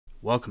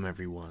Welcome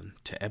everyone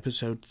to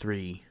episode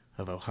 3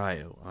 of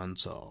Ohio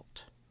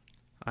Unsolved.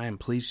 I am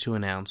pleased to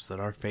announce that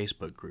our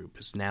Facebook group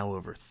is now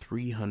over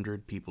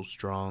 300 people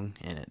strong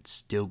and it's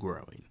still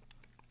growing.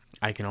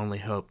 I can only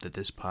hope that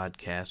this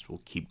podcast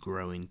will keep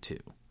growing too.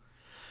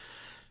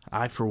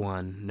 I, for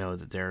one, know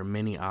that there are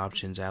many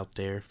options out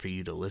there for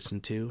you to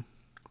listen to,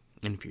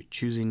 and if you're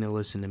choosing to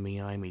listen to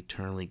me, I am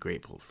eternally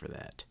grateful for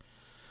that.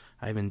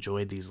 I've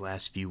enjoyed these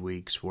last few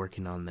weeks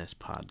working on this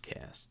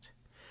podcast.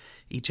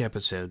 Each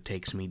episode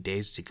takes me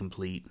days to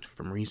complete,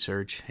 from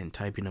research and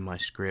typing of my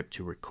script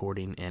to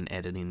recording and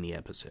editing the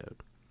episode.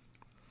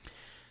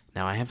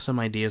 Now, I have some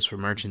ideas for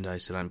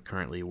merchandise that I'm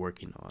currently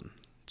working on,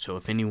 so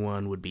if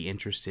anyone would be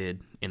interested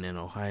in an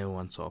Ohio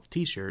Unsolved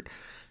t-shirt,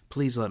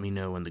 please let me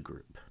know in the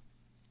group.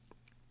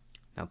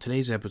 Now,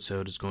 today's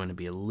episode is going to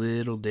be a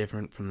little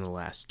different from the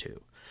last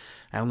two.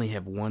 I only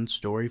have one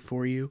story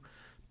for you,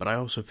 but I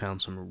also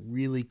found some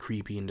really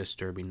creepy and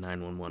disturbing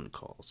 911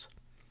 calls.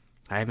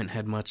 I haven't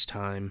had much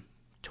time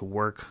to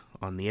work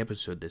on the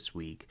episode this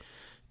week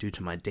due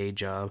to my day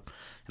job,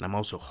 and I'm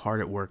also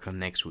hard at work on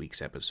next week's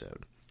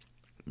episode.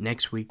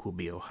 Next week will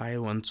be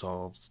Ohio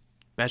Unsolved's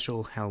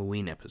special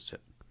Halloween episode.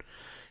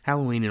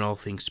 Halloween and all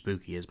things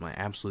spooky is my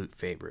absolute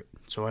favorite,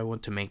 so I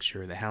want to make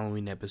sure the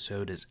Halloween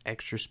episode is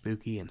extra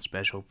spooky and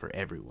special for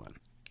everyone.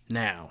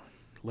 Now,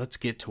 let's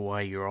get to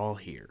why you're all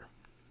here.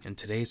 In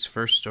today's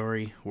first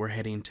story, we're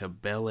heading to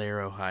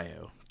Bellaire,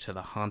 Ohio, to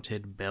the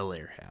haunted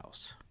Bellaire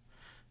house.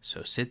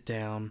 So sit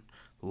down,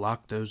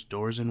 lock those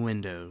doors and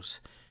windows,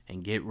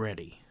 and get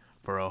ready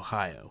for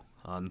Ohio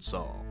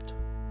Unsolved.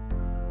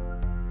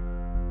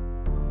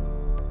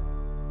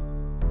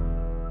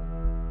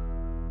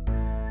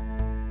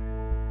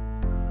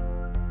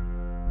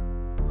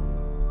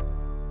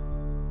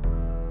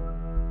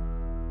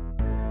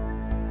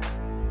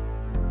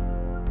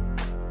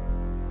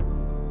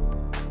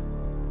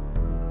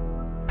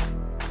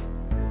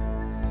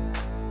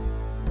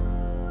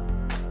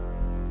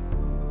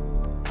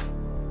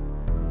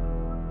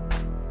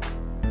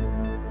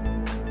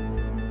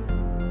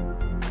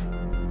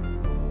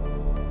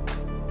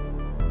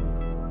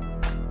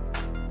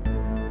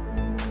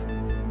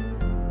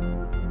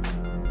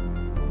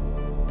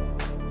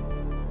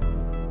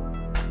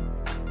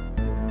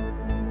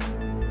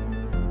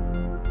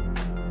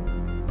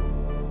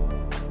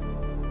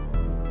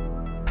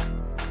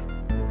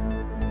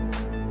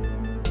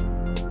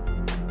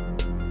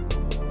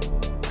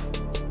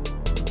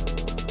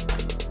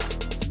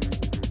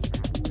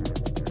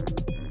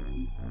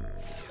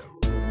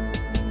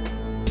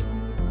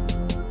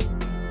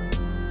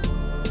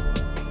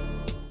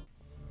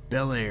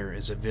 Bellaire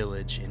is a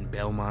village in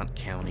Belmont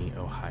County,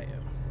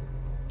 Ohio.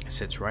 It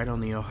sits right on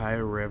the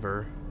Ohio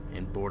River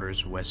and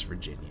borders West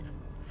Virginia.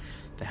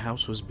 The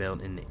house was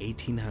built in the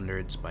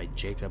 1800s by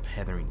Jacob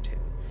Hetherington,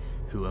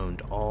 who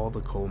owned all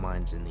the coal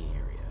mines in the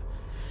area.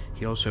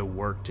 He also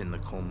worked in the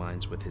coal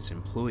mines with his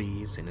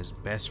employees and his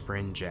best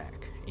friend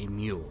Jack, a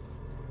mule.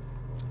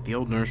 The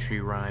old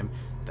nursery rhyme,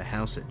 "The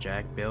House That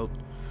Jack Built,"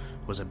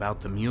 was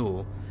about the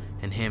mule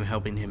and him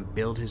helping him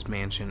build his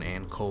mansion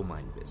and coal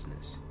mine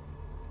business.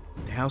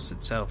 The house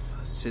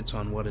itself sits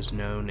on what is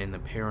known in the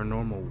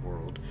paranormal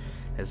world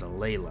as a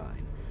ley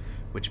line,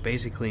 which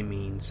basically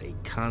means a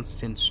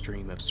constant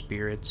stream of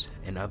spirits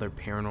and other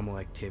paranormal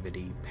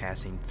activity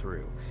passing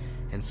through,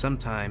 and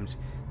sometimes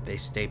they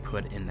stay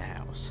put in the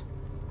house.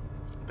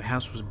 The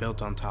house was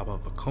built on top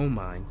of a coal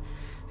mine,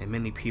 and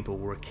many people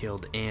were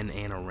killed in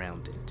and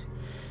around it.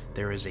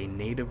 There is a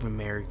Native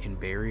American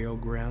burial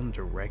ground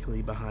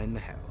directly behind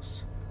the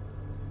house.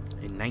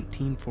 In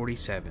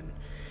 1947,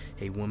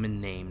 a woman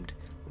named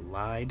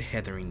Lyde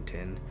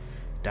Hetherington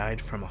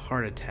died from a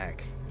heart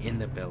attack in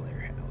the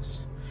Bellaire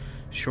house.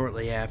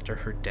 Shortly after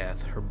her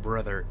death, her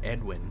brother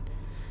Edwin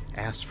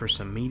asked for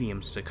some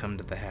mediums to come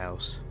to the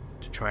house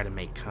to try to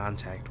make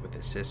contact with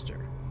his sister.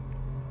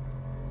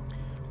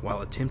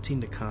 While attempting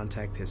to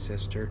contact his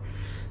sister,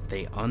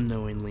 they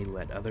unknowingly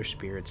let other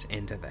spirits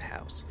into the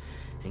house,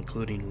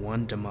 including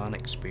one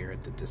demonic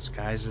spirit that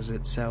disguises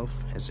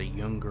itself as a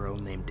young girl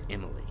named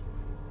Emily.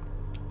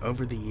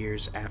 Over the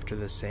years after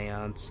the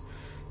seance,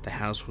 the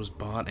house was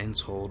bought and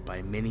sold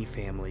by many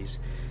families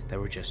that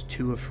were just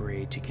too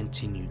afraid to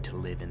continue to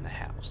live in the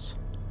house.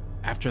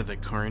 After the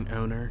current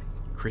owner,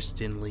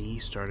 Kristen Lee,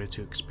 started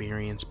to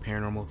experience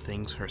paranormal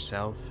things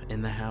herself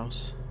in the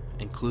house,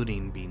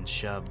 including being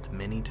shoved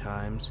many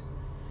times,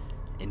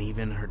 and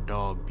even her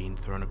dog being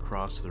thrown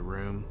across the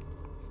room,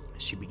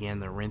 she began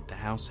to rent the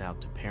house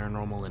out to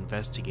paranormal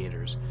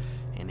investigators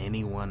and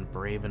anyone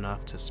brave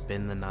enough to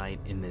spend the night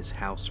in this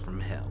house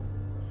from hell.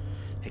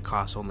 It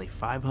costs only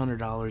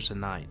 $500 a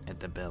night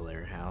at the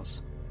Bellaire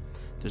house.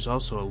 There's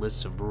also a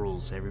list of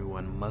rules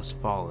everyone must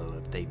follow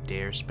if they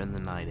dare spend the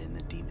night in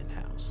the demon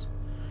house.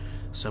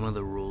 Some of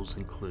the rules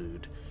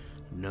include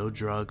no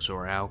drugs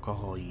or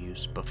alcohol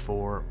use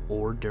before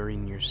or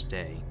during your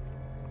stay,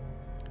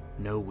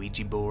 no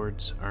Ouija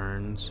boards,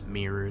 urns,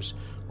 mirrors,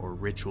 or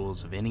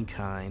rituals of any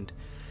kind,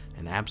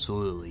 and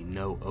absolutely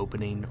no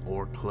opening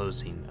or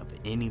closing of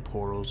any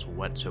portals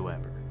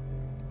whatsoever.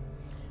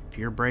 If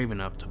you're brave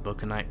enough to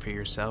book a night for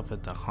yourself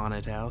at the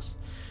haunted house,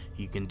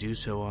 you can do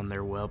so on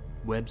their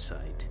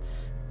website,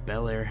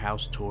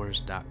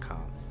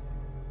 BellaireHouseTours.com.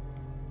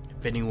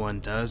 If anyone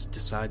does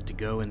decide to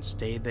go and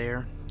stay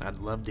there, I'd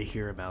love to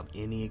hear about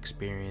any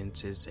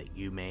experiences that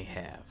you may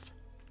have.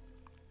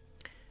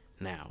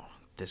 Now,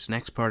 this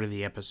next part of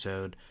the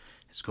episode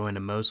is going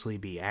to mostly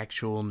be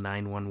actual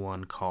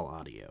 911 call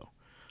audio.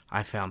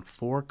 I found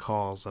 4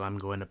 calls that I'm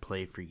going to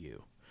play for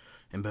you.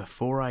 And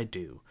before I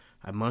do,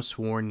 I must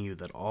warn you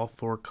that all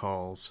 4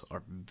 calls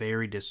are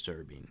very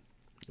disturbing.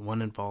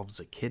 One involves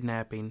a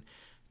kidnapping,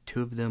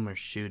 2 of them are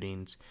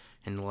shootings,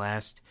 and the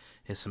last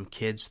is some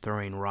kids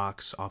throwing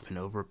rocks off an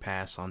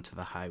overpass onto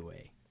the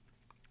highway.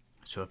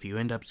 So if you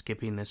end up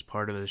skipping this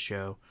part of the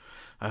show,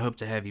 I hope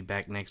to have you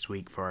back next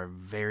week for our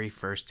very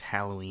first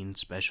Halloween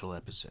special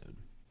episode.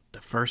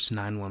 The first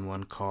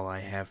 911 call I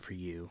have for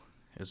you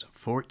is a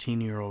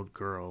 14-year-old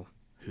girl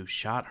who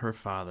shot her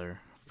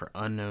father for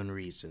unknown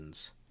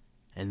reasons,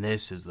 and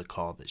this is the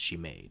call that she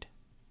made.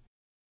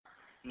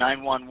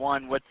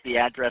 911, what's the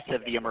address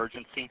of the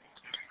emergency?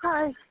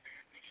 Hi,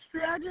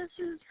 the address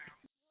is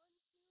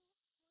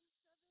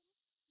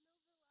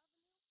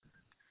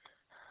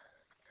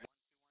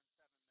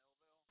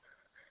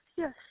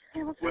yes,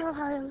 Hamilton,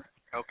 Ohio.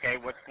 Okay,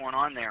 what's going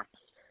on there?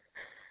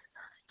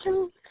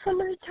 Can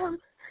somebody come?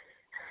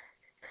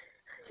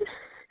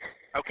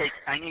 Okay,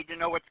 I need to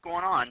know what's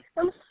going on.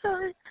 I'm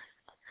sorry.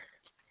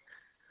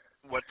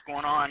 What's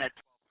going on at...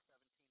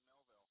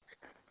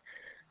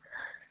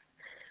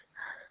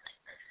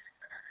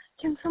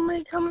 Can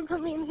somebody come and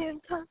put me in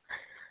handcuffs?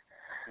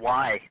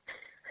 Why?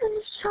 I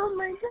just shot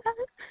my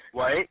dad.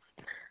 What?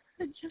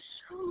 I just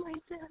shot my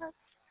dad.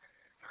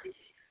 Please.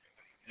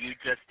 You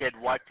just did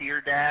what to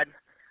your dad?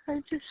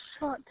 I just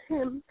shot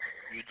him.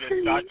 You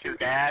just shot your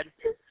dad?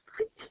 Yes,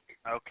 please.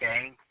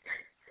 Okay.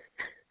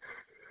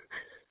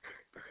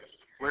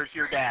 Where's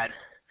your dad?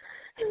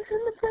 He's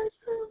in the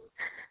bedroom.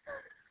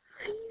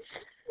 Please.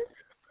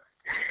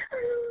 I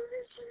don't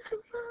want to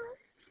survive.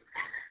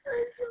 I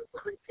don't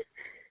want to.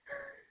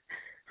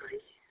 Please.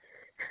 Please.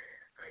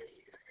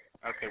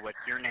 Okay,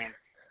 what's your name?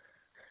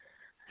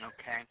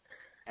 Okay.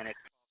 And it's...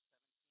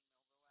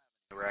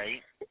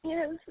 right?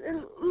 Yes,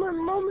 and my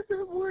mom is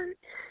at work.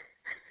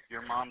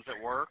 Your mom's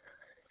at work?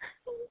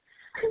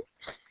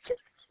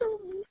 Just kill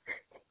me.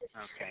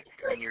 Okay.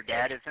 And your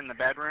dad is in the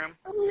bedroom?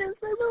 Yes,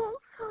 I know.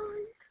 I'm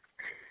sorry.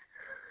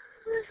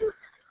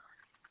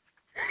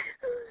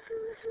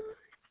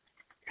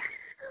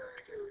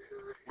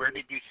 Where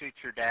did you shoot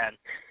your dad?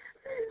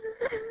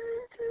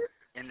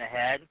 In the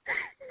head?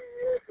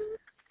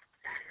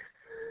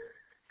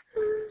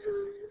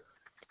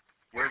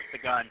 Where's the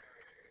gun?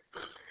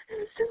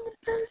 It's in the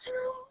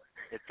bedroom.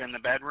 It's in the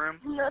bedroom?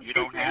 Not You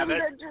don't the have same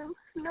it? Bedroom.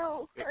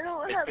 No, I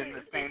don't It's have it. in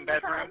the same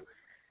bedroom?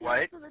 What?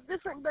 It's in a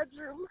different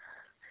bedroom.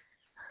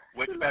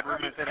 Which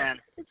bedroom is it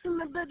in? It's in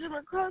the bedroom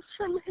across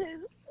from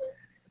his,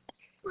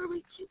 where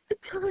we keep the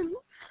guns.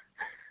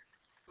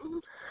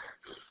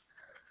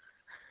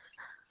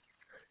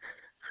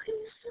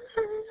 Please,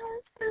 hurry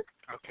up.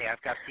 Okay,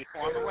 I've got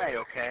people on the way,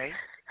 okay?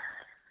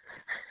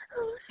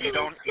 Oh, You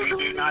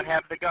do not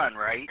have the gun,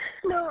 right?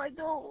 No, I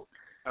don't.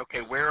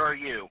 Okay, where are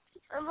you?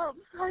 I'm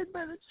outside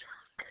by the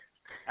truck.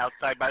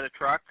 Outside by the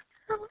truck?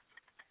 Oh,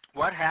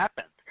 What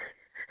happened?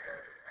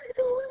 I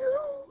don't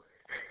know.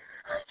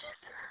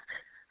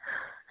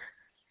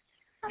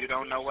 You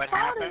don't know what shot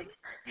happened? him.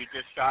 You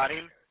just shot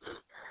him?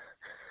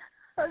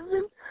 I've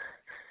been,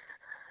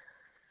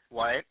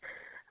 What?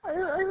 I don't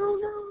know. I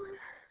don't know.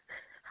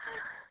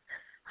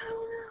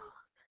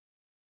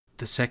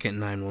 The second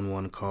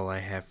 911 call I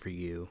have for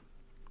you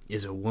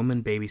is a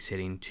woman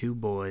babysitting 2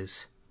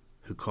 boys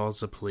who calls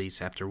the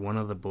police after one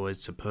of the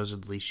boys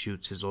supposedly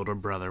shoots his older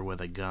brother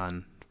with a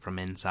gun from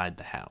inside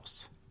the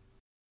house.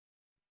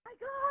 Oh my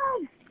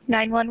God!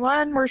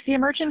 911, where's the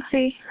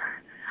emergency?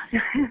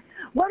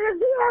 What is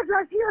the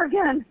address here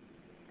again?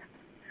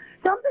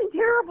 Something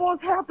terrible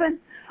has happened.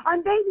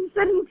 I'm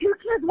babysitting 2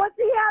 kids. What's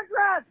the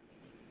address?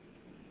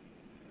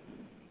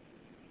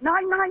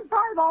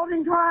 995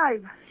 Alden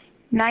Drive.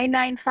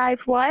 995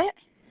 what?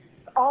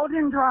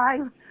 Alden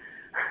Drive.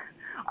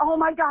 Oh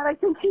my God, I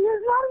think he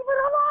is not even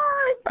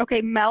alive.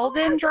 Okay,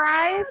 Meldon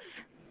Drive?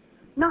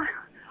 No,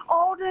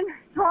 Alden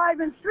Drive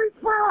in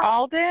Streetsboro.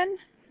 Alden?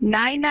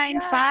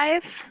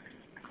 995?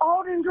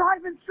 Alden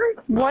Drive in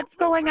Streetsboro. What's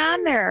going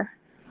on there?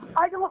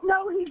 I don't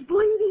know. He's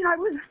bleeding.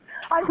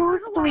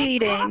 Who's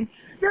bleeding?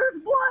 There's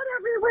blood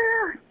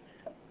everywhere.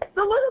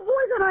 The little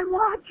boy that I'm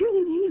watching,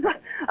 he's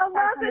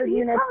 11.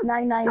 Units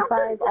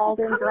 995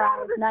 Alden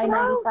Drive,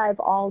 995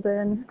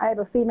 Alden. I have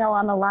a female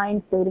on the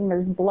line stating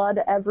there's blood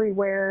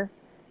everywhere.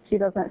 She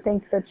doesn't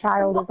think the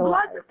child is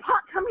alive. Blood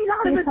pot coming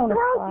out of his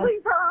throat.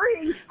 Please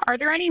hurry. Are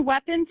there any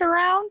weapons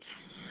around?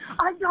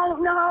 I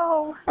don't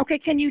know. Okay,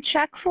 can you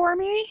check for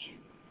me?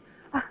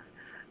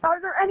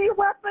 Are there any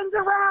weapons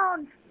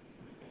around?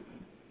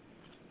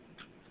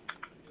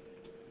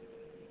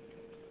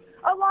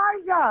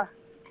 Elijah.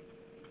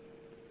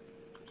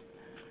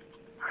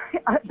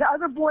 The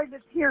other boy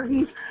that's here,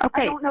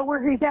 I don't know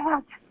where he's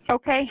at.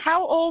 Okay,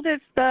 how old is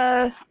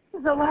the...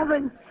 He's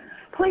 11.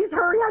 Please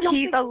hurry. I don't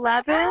He's think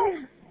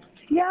 11?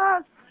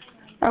 Yes.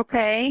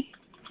 Okay.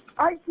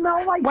 I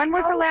smell like When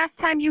was the smoke. last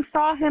time you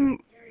saw him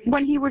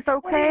when he was When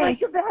he okay? went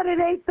to bed at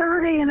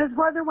 8:30 and his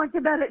brother went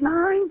to bed at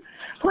 9.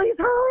 Please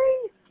hurry.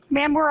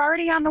 Ma'am, we're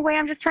already on the way.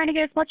 I'm just trying to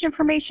get as much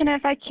information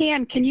as I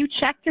can. Can you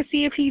check to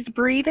see if he's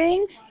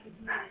breathing?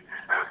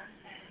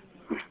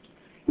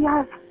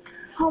 Yes.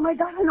 Oh my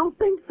God, I don't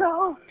think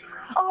so.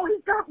 Oh,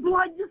 he's got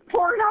blood just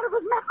pouring out of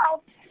his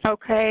mouth.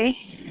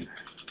 Okay.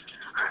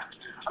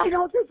 I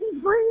don't think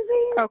he's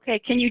breathing. Okay,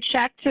 can you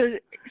check to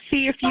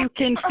see if you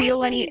can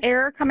feel any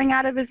air coming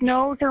out of his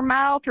nose or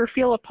mouth or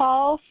feel a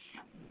pulse?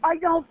 I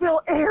don't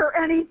feel air,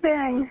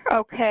 anything.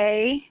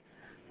 Okay.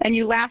 And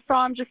you last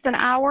saw him just an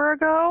hour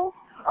ago?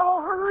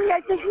 Oh, hurry.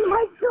 I think he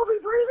might still be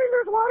breathing.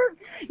 There's water.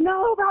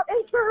 No, about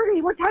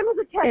 8:30. What time is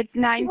it? It's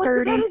 9:30. He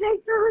went to bed at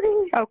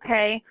 8:30.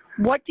 Okay.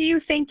 What do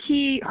you think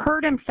he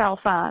hurt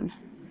himself on?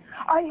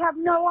 I have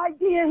no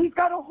idea. He's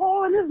got a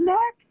hole in his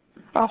neck.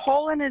 A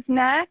hole in his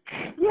neck?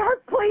 Yes,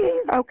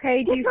 please.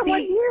 Okay, do Get you someone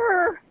see...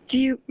 here. Do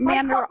you...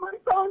 Ma'am, My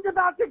phone's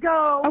about to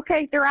go.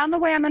 okay, they're on the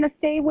way. I'm going to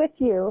stay with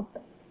you.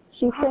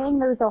 She's saying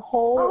there's a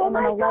hole Oh in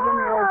an my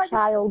 11-year-old God.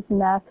 child's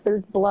neck.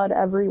 There's blood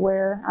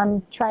everywhere.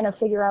 I'm trying to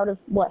figure out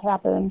what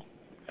happened.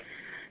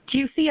 Do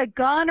you see a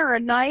gun or a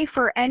knife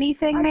or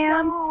anything,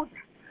 ma'am?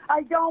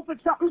 I don't, but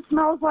something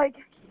smells like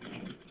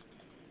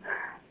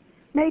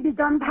maybe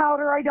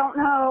gunpowder. I don't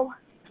know.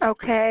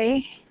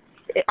 Okay.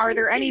 Are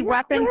there any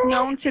weapons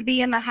known to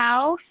be in the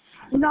house?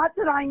 Not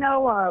that I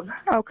know of.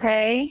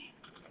 Okay.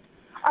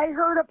 I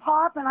heard a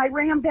pop, and I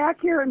ran back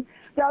here, and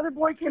the other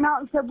boy came out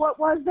and said, "What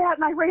was that?"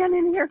 And I ran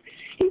in here.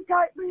 He's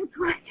got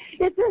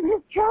it's in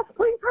his chest.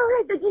 Please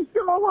hurry! I think he's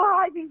still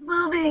alive. He's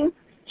moving.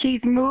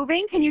 He's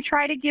moving. Can you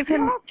try to give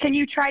him? Yes. Can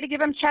you try to give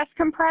him chest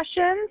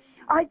compressions?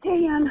 I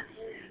can.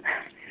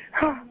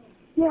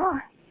 Yeah.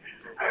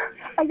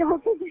 I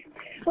don't think.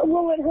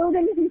 Will it hurt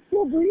him if he's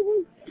still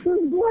breathing?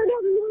 There's blood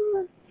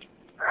everywhere.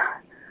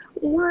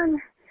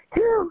 1,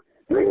 2,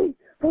 3,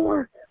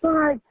 4,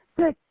 5,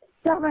 6,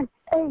 7,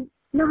 8,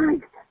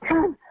 9,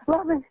 10,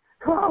 11,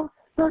 12,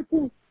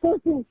 13,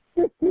 14,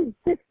 15,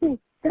 16,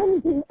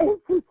 17,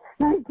 18,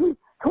 19,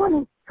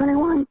 20,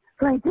 21,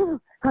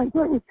 22,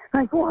 23,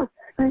 24,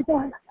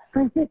 25,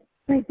 26,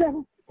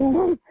 27,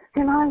 28,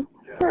 29,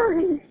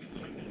 30.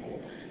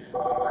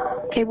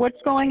 Okay,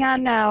 what's going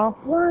on now?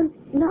 1,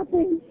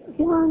 nothing.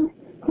 1,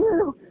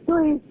 2,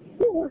 3,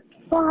 4,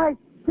 5,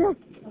 6,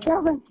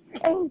 7,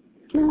 8,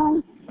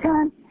 9,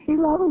 10,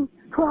 11,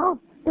 12,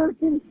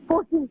 13,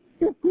 14,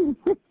 15,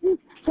 16,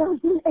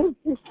 17,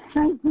 18,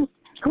 19,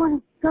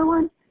 20,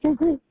 21,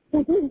 22,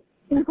 23,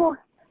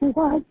 24,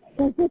 25,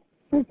 26,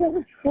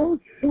 27,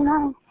 28,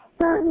 29,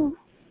 30.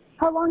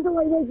 How long do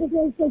I wait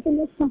before I take the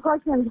next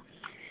compression?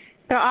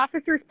 The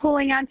officer's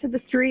pulling onto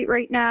the street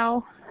right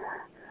now.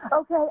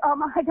 Okay,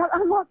 I got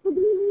unlocked the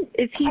door.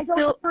 Is he I don't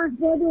still? know where his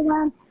brother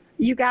went.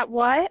 You got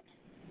what?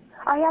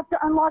 I have to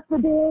unlock the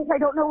doors. I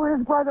don't know where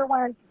his brother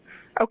went.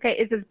 Okay,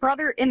 is his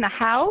brother in the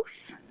house?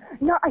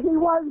 No, he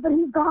was, but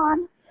he's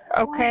gone.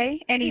 Okay,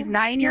 and he's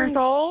 9 years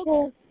old?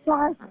 4,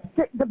 5,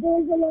 6. The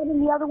boy's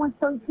 11, the other one's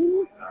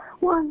 13.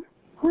 1,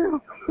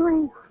 2,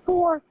 3,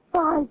 4,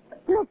 5,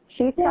 6.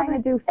 She's trying to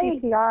do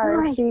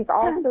CPR. 9, She's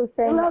also 10,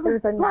 saying that 11,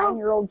 there's a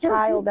 9-year-old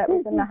child that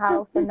was in the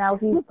house and now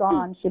he's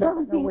gone. She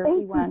doesn't know where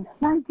he went.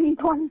 19,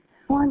 20,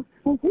 1,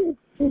 2,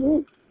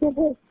 3,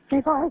 4,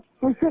 5,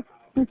 6,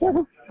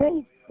 7,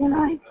 8,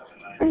 9,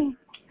 10.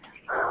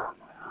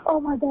 Oh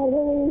my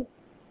God,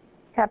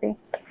 Happy.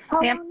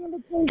 how Ma'am, long will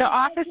it take? The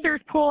officer's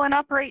pulling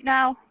up right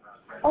now.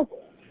 Okay,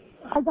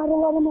 I gotta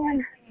let him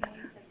in.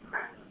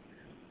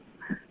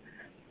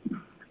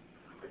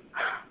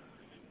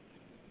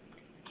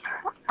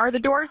 Are the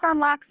doors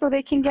unlocked so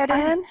they can get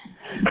in?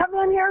 Come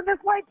in here this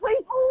way,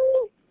 please.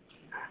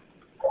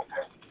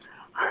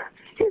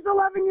 He's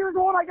 11 years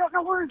old. I don't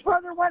know where his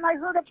brother went. I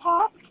heard a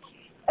pop,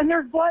 and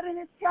there's blood in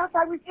his chest.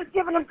 I was just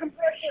giving him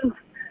compressions.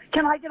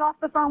 Can I get off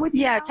the phone with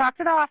you Yeah, now? talk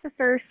to the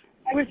officers.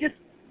 I was just...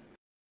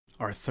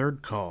 Our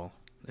third call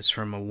is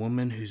from a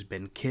woman who's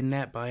been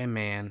kidnapped by a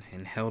man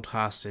and held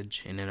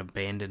hostage in an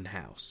abandoned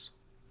house.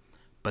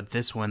 But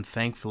this one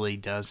thankfully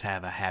does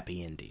have a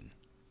happy ending.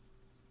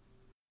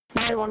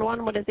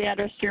 911, what is the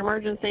address to your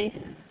emergency?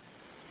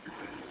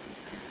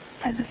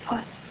 By the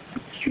Fourth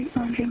Street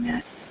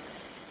Laundromat.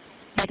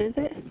 What is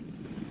it?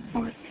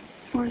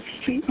 Fourth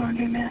Street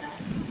Laundromat.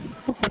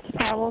 What's the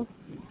problem?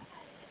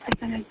 I've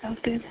been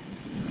abducted.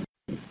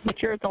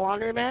 But you're at the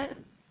laundromat?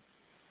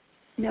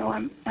 No,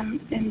 I'm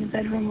in the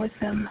bedroom with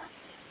them.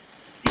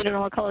 You don't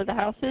know what color the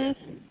house is?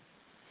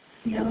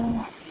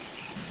 No.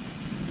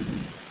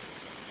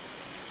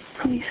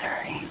 Please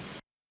hurry.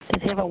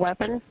 Does he have a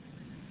weapon?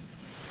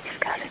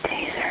 He's got a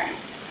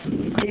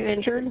taser. Are you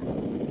injured?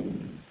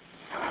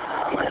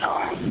 A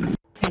little.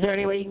 Is there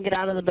any way you can get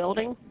out of the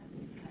building?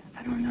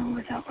 I don't know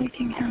without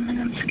waking him, and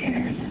I'm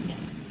scared.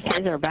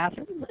 Is there a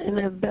bathroom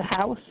in the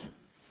house?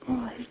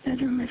 Well, his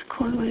bedroom is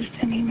closed,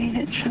 and he made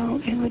it so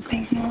it would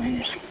make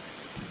noise.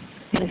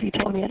 You And if you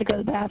told him you had to go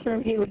to the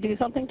bathroom, he would do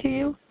something to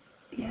you?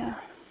 Yeah,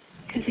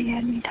 because he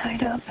had me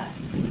tied up.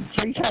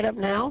 So are you tied up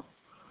now?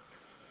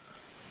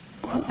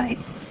 Well,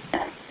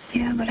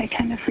 yeah, but I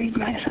kind of freed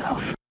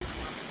myself.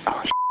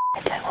 Oh,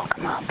 shit, I woke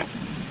him up.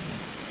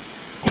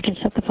 You can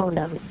shut the phone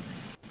down.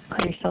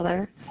 Are you still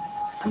there?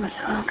 I'm a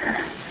stalker.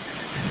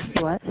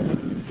 What?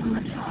 I'm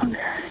a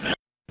stalker.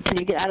 Can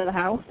you get out of the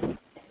house?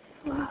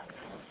 Locked.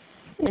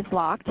 It's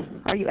locked.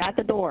 Are you at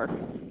the door?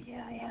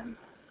 Yeah, I am.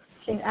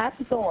 She's at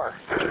the door.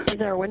 Is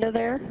there a window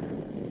there?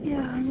 Yeah,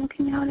 I'm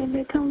looking out and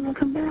they tell me to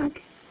come back.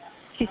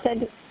 She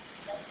said...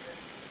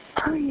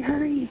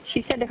 Hurry.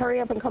 She said to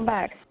hurry up and come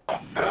back.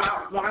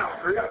 Come on,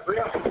 hurry up, get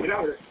out of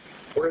here.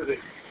 Where is he?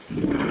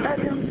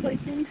 I'm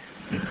sleeping.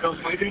 Still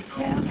sleeping?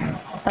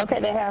 Yeah. Okay,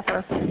 they have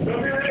her.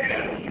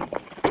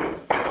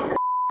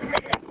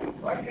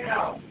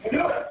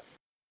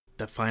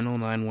 The final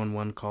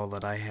 911 call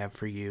that I have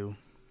for you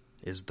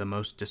is the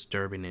most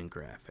disturbing and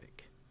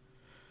graphic.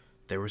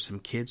 There were some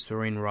kids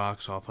throwing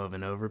rocks off of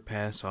an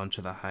overpass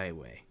onto the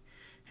highway,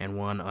 and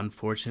one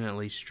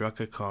unfortunately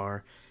struck a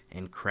car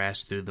and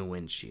crashed through the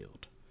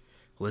windshield.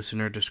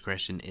 Listener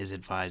discretion is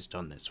advised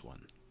on this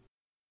one.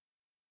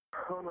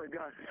 Oh my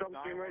gosh,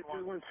 something came right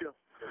through the windshield.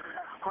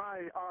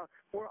 Hi,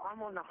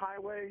 I'm on the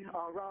highway,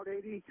 Route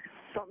 80.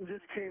 Something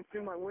just came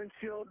through my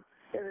windshield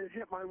and it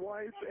hit my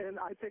wife, and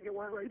I think it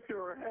went right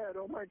through her head.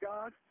 Oh my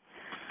God.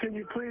 Can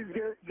you please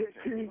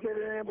can you get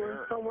an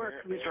ambulance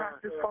somewhere? Can you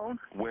track this phone?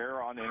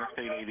 Where on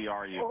Interstate 80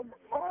 are you?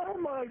 Oh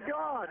my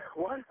God.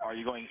 What? Are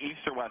you going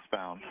east or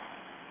westbound?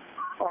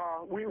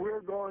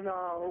 We're going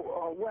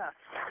west.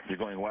 You're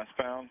going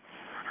westbound?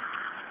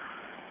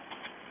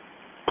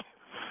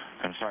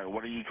 I'm sorry,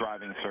 what are you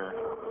driving, sir?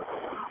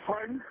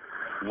 Pardon?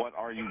 What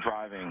are you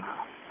driving?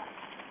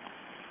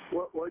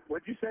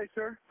 What'd you say,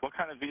 sir? What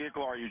kind of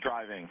vehicle are you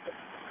driving?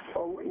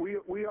 Oh,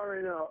 we are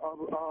in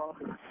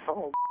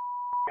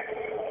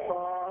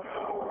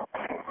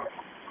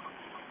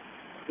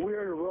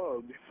we're in a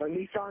Rogue, a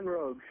Nissan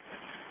Rogue.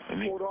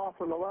 Pulled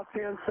off on the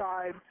left-hand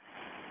side.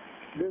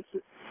 This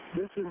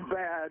is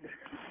bad.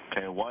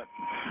 Okay, what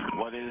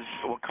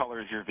color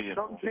is your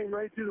vehicle? Something came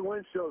right through the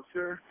windshield,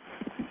 sir.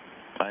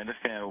 I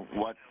understand.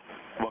 What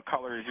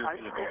color is your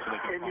vehicle?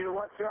 And you know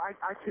what, sir?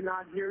 I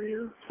cannot hear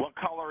you. What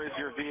color is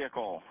your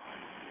vehicle?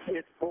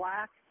 It's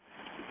black.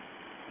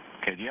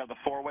 Okay, do you have the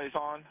four-ways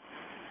on?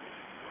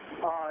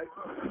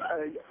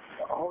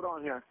 Hold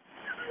on here.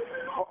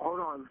 Hold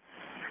on.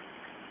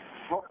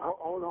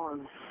 Hold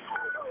on.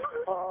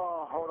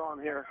 Hold on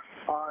here.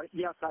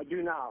 Yes, I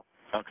do now.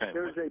 Okay.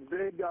 There's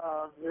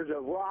a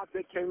rock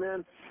that came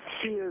in.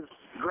 She is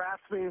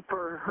grasping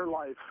for her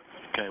life.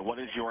 Okay, what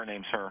is your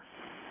name, sir?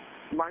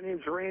 My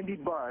name's Randy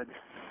Budd.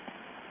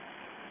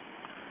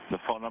 The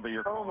phone number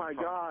you're calling Oh my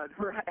God.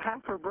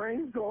 Half her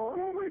brain's gone.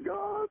 Oh my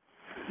God.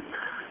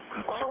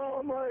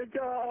 Oh my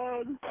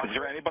God. Is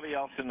there anybody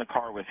else in the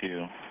car with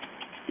you?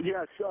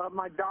 Yes,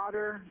 my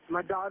daughter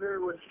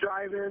was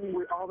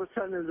driving. All of a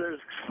sudden there's an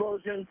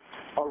explosion.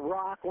 A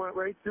rock went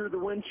right through the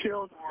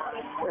windshield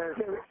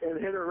and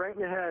hit her right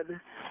in the head.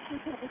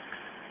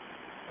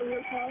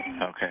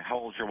 Okay, how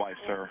old's your wife,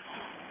 sir?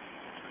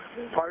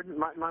 Pardon?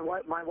 My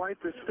wife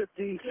is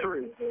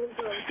 53.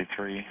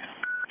 53.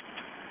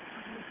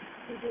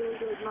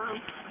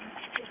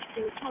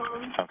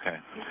 Okay.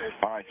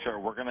 All right, sir.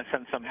 We're going to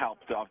send some help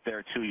out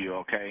there to you,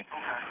 okay?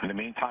 In the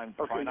meantime,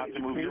 try not to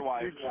move your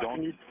wife.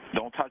 Don't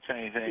touch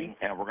anything,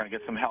 and we're going to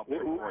get some help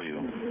here for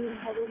you.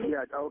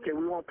 Yeah, okay.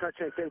 We won't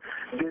touch anything.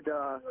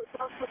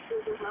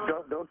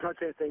 Don't touch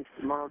anything,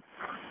 Mom.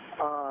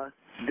 So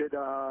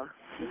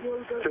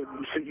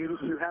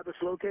you have us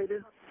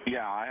located?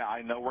 Yeah,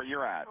 I know where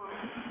you're at.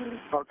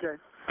 Okay.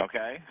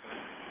 Okay?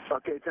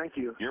 Okay, thank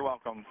you. You're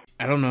welcome.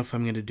 I don't know if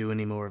I'm going to do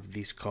any more of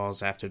these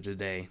calls after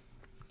today,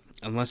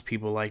 unless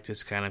people like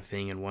this kind of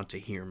thing and want to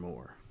hear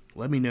more.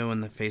 Let me know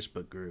in the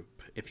Facebook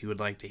group if you would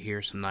like to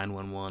hear some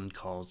 911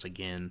 calls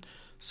again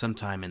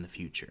sometime in the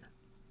future.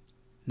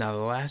 Now,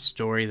 the last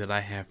story that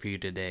I have for you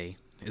today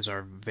is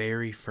our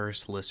very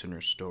first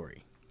listener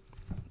story.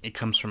 It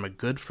comes from a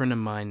good friend of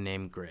mine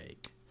named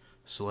Greg,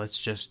 so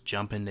let's just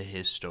jump into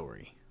his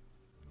story.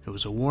 It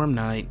was a warm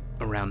night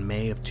around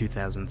May of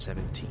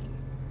 2017.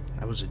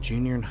 I was a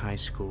junior in high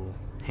school,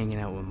 hanging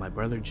out with my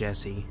brother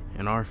Jesse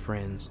and our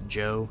friends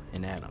Joe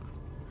and Adam.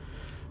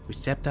 We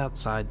stepped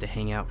outside to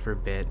hang out for a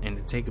bit and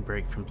to take a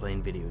break from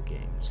playing video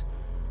games.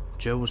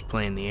 Joe was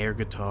playing the air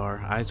guitar,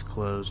 eyes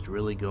closed,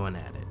 really going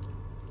at it.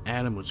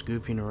 Adam was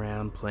goofing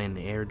around playing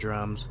the air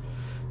drums,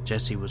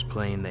 Jesse was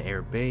playing the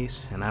air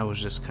bass, and I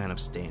was just kind of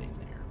standing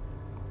there.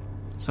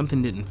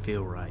 Something didn't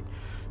feel right,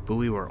 but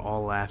we were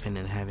all laughing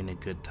and having a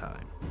good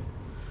time.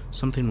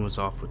 Something was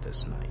off with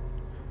this night.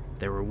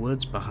 There were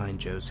woods behind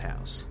Joe's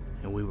house,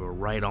 and we were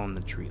right on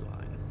the tree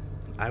line.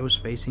 I was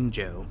facing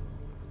Joe.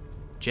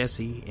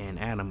 Jesse and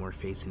Adam were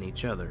facing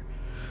each other,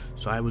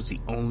 so I was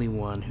the only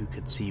one who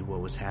could see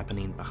what was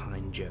happening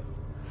behind Joe.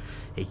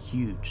 A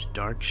huge,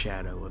 dark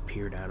shadow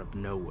appeared out of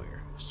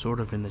nowhere, sort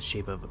of in the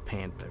shape of a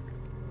panther.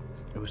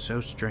 It was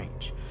so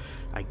strange.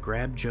 I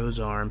grabbed Joe's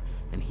arm,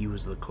 and he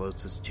was the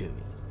closest to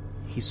me.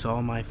 He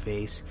saw my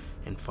face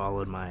and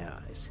followed my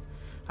eyes.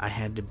 I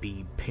had to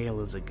be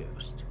pale as a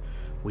ghost.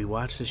 We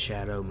watched the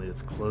shadow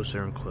move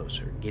closer and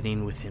closer,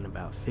 getting within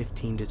about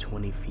 15 to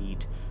 20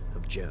 feet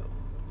of Joe.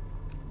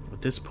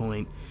 At this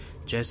point,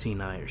 Jesse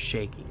and I are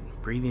shaking,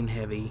 breathing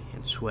heavy,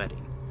 and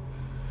sweating.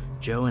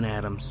 Joe and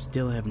Adam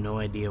still have no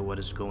idea what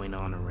is going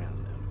on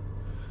around them.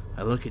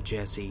 I look at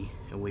Jesse,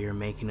 and we are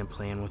making a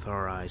plan with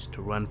our eyes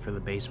to run for the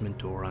basement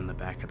door on the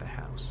back of the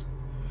house.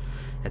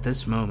 At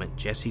this moment,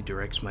 Jesse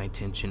directs my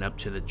attention up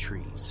to the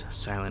trees,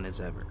 silent as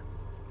ever.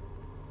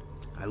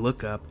 I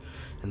look up,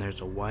 and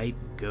there's a white,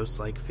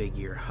 ghost-like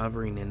figure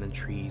hovering in the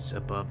trees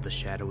above the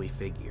shadowy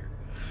figure.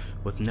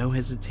 With no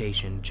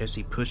hesitation,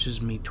 Jesse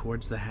pushes me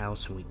towards the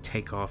house, and we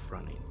take off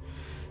running.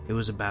 It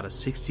was about a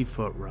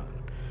 60-foot run.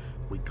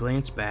 We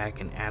glance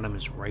back, and Adam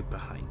is right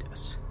behind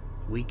us.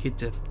 We get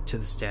to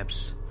the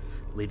steps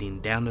leading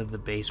down to the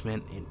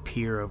basement and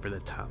peer over the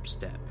top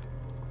step.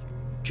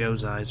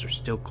 Joe's eyes are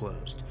still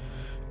closed.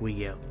 We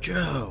yell,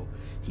 "Joe!"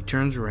 He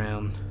turns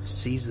around,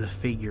 sees the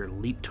figure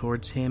leap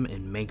towards him,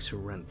 and makes a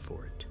run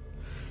for it.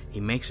 He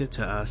makes it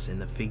to us,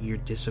 and the figure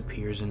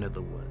disappears into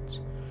the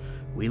woods.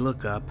 We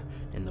look up,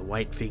 and the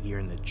white figure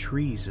in the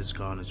trees is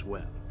gone as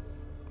well.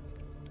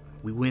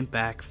 We went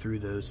back through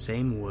those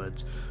same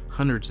woods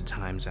hundreds of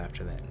times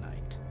after that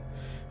night.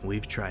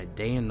 We've tried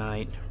day and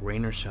night,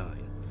 rain or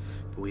shine,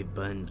 but we've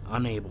been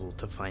unable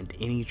to find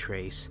any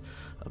trace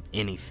of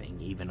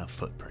anything, even a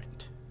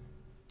footprint.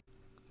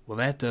 Well,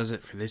 that does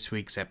it for this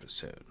week's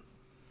episode.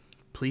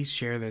 Please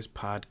share this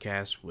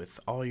podcast with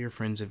all your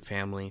friends and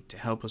family to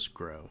help us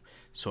grow,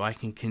 so I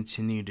can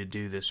continue to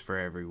do this for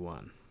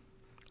everyone.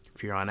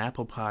 If you're on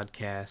Apple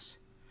Podcasts,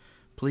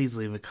 please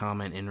leave a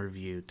comment and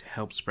review to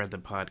help spread the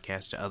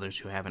podcast to others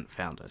who haven't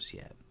found us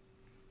yet.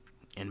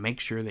 And make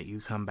sure that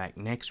you come back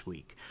next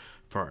week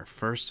for our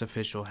first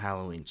official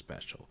Halloween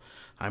special.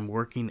 I'm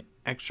working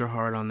extra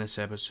hard on this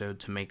episode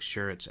to make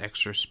sure it's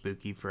extra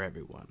spooky for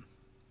everyone.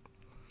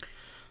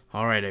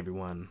 Alright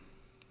everyone,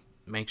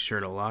 make sure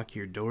to lock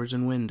your doors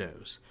and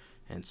windows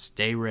and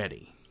stay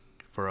ready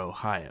for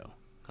Ohio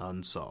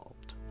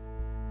Unsolved.